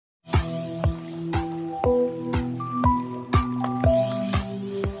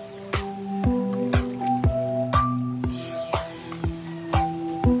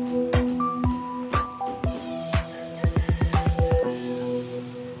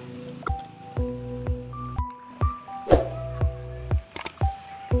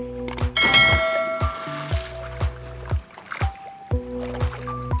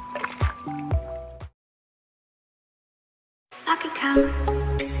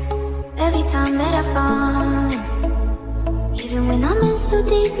every time that I fall in. Even when I'm in so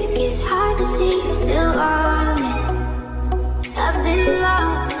deep, it gets hard to see you're still all in. I've been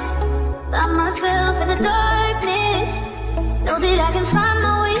lost by myself in the darkness. Know that I can find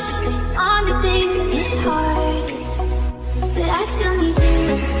my way even on the days when it's hardest. But I still need you.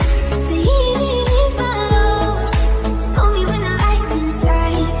 Please, my Lord, hold me when the lightning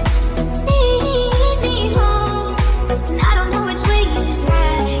strikes. Lead me home, and I don't know which way is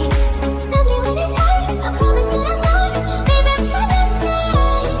right. Love me when it's hard, I promise that I'm not leaving from the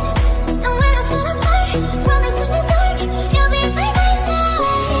side. And when I fall apart, promise in the dark, you'll be by my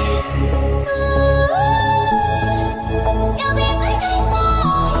side. You'll be by my side.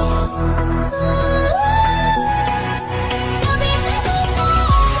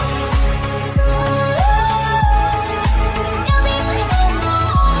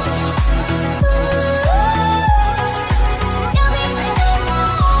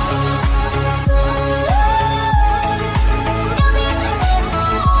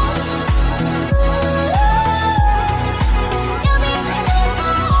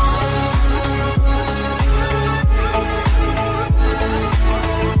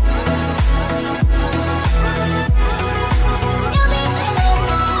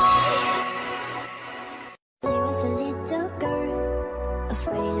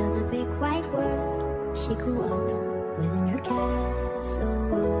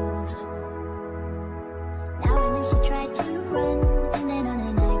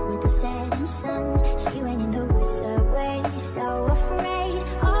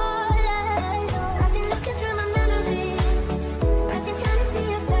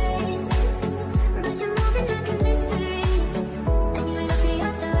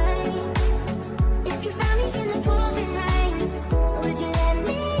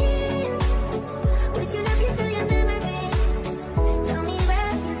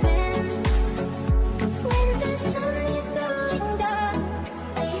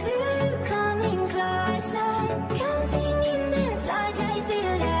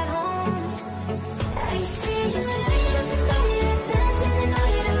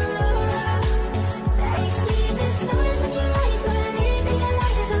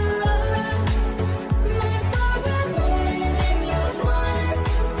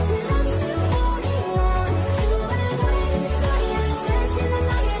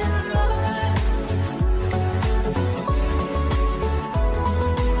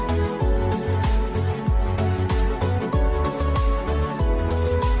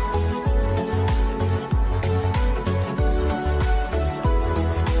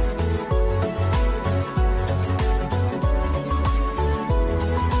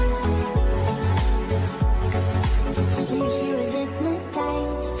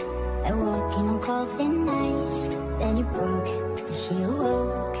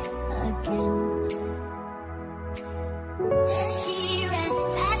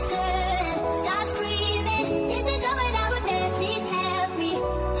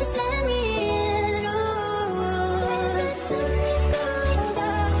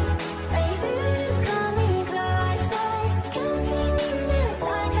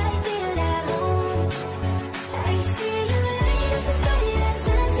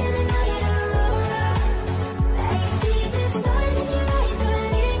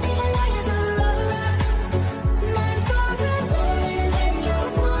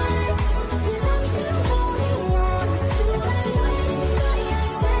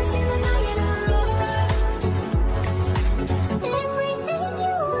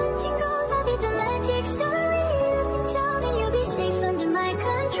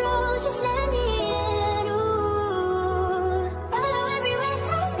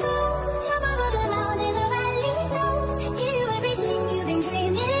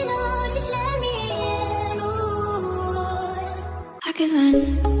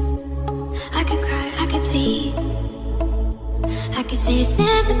 It's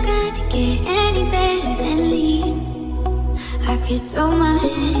never gonna get any better than leave. I could throw my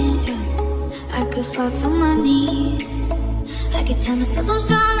hands up, I could fall to my knees. I could tell myself I'm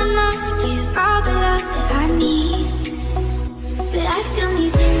strong enough to give all the love that I need. But I still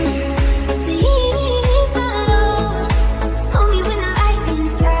need you. Please, my Lord, hold me when the lightning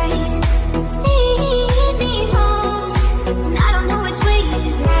strikes. Lead me home, and I don't know which way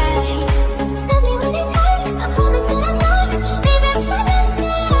is right. Love me when it's hard, I promise that I'm not leaving from the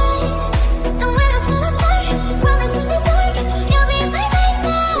side. And when I fall apart, promise in the dark, you'll be by my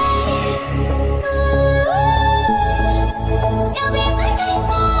side. You'll be by my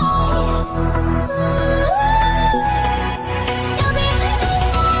side. You'll be by my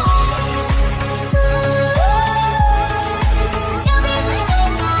side.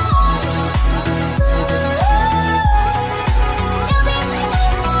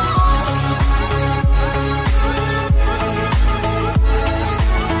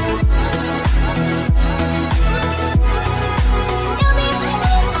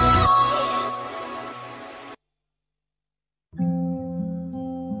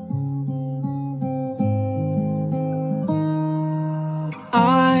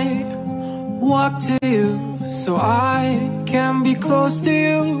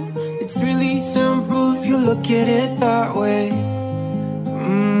 look at it that way.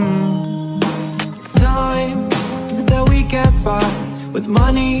 Time that we get by with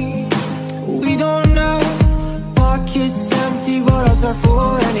money we don't have. Pockets empty but ours are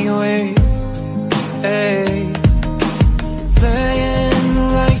full anyway. Hey, playing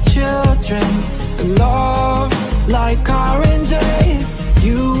like children and love like R&J.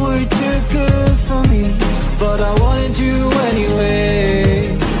 You were too good for me, but I wanted you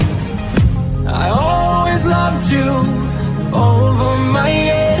anyway. I always loved you over my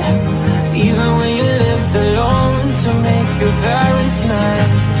head, even when you lived alone to make your parents mad.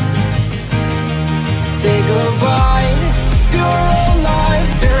 Say goodbye to your old life,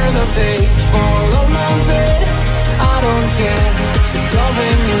 turn the page, follow my bed. I don't care if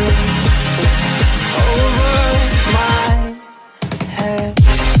loving you over my head.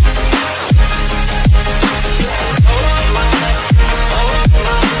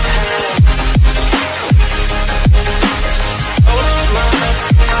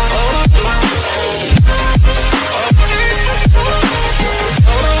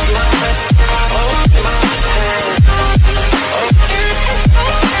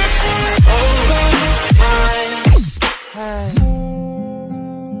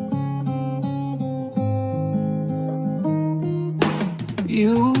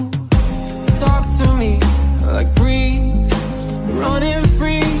 You talk to me like breeze, running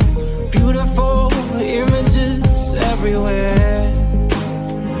free, beautiful images everywhere.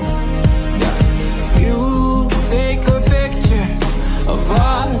 Yeah. You take a picture of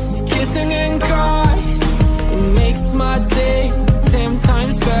us kissing in cars, it makes my day 10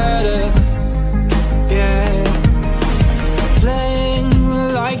 times better. Yeah, playing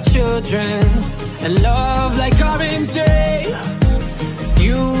like children and love like R&J.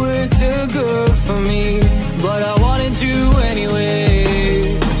 You were too good for me, but I wanted you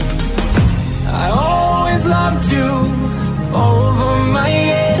anyway. I always loved you over my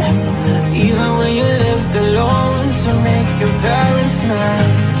head, even when you lived alone to make your parents mad.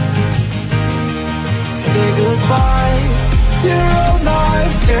 Say goodbye to your old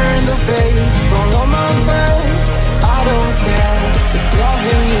life, turn the page, follow my bed. I don't care if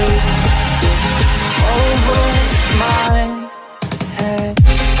loving you over my head.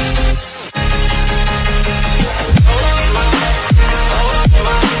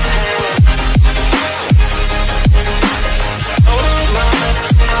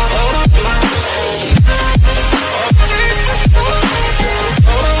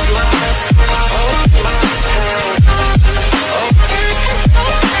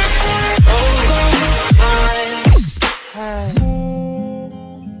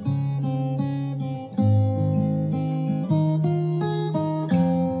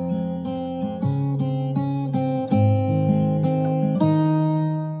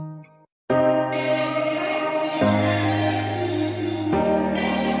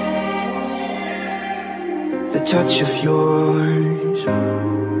 The touch of yours,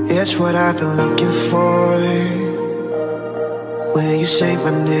 it's what I've been looking for. When you say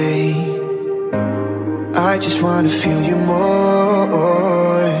my name, I just wanna feel you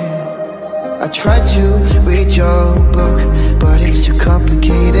more. I tried to read your book, but it's too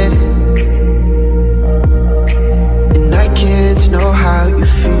complicated, and I can't know how you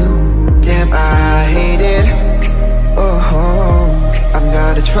feel. Damn, I hate it. Oh, I'm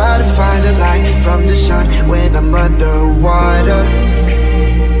gonna try to find the light from the sun when I'm underwater.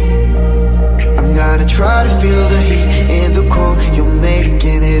 I'm gonna try to feel the heat in the cold, you're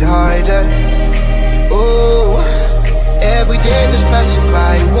making it harder. Oh, every day that's passing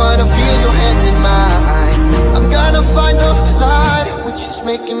by, wanna feel your hand in mine. I'm gonna find the light, which is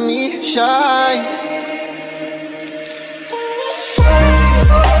making me shine.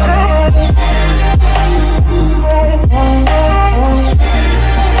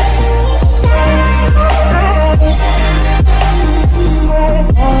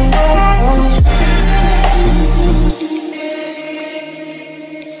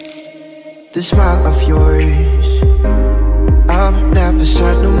 The smile of yours, I'm never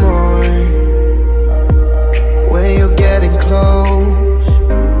sad no more. When you're getting close,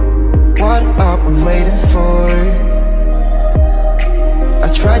 what are we waiting for? I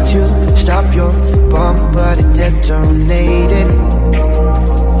tried to stop your bomb, but it detonated,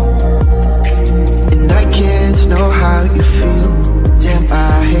 and I can't know how you feel. Damn, I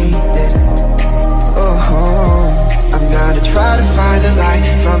hate it. Oh, I'm gonna try to find the light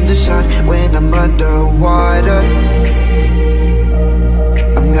from the sun when I'm underwater.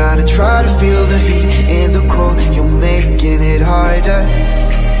 I'm gonna try to feel the heat in the cold, you're making it harder.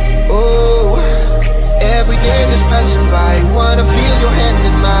 Oh, every day that's passing by, wanna feel your hand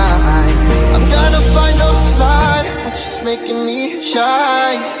in mine. I'm gonna find the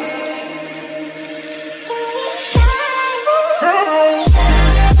shine.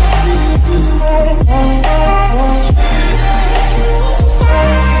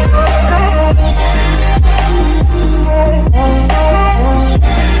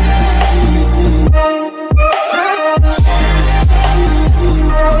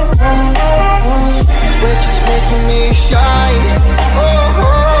 We're just making me shine. Oh,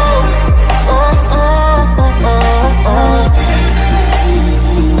 oh, oh, oh, oh, oh, oh.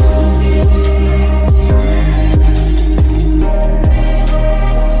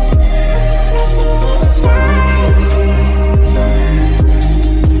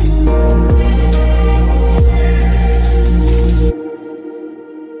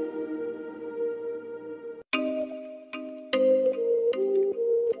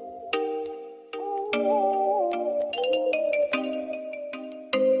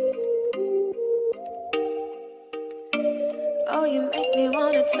 Oh, you make me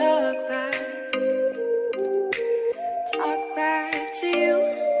wanna talk back to you.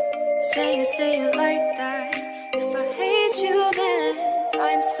 Say it like that. If I hate you, then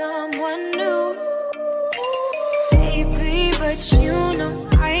find someone new. Baby, but you know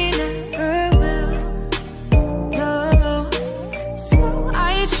I never will. No, so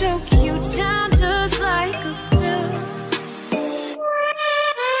I choke you down just like a pill.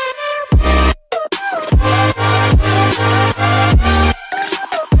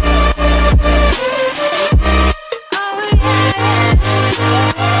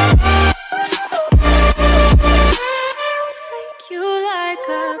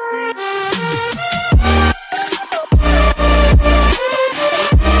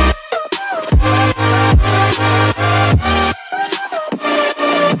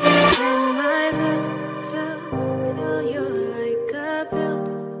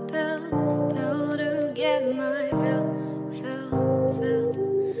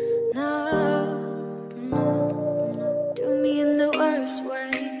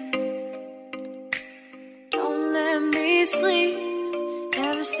 Sleep,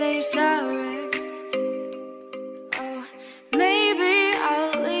 never say you're sorry. Oh, maybe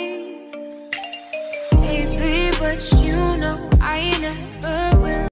I'll leave, baby, but you know I never will.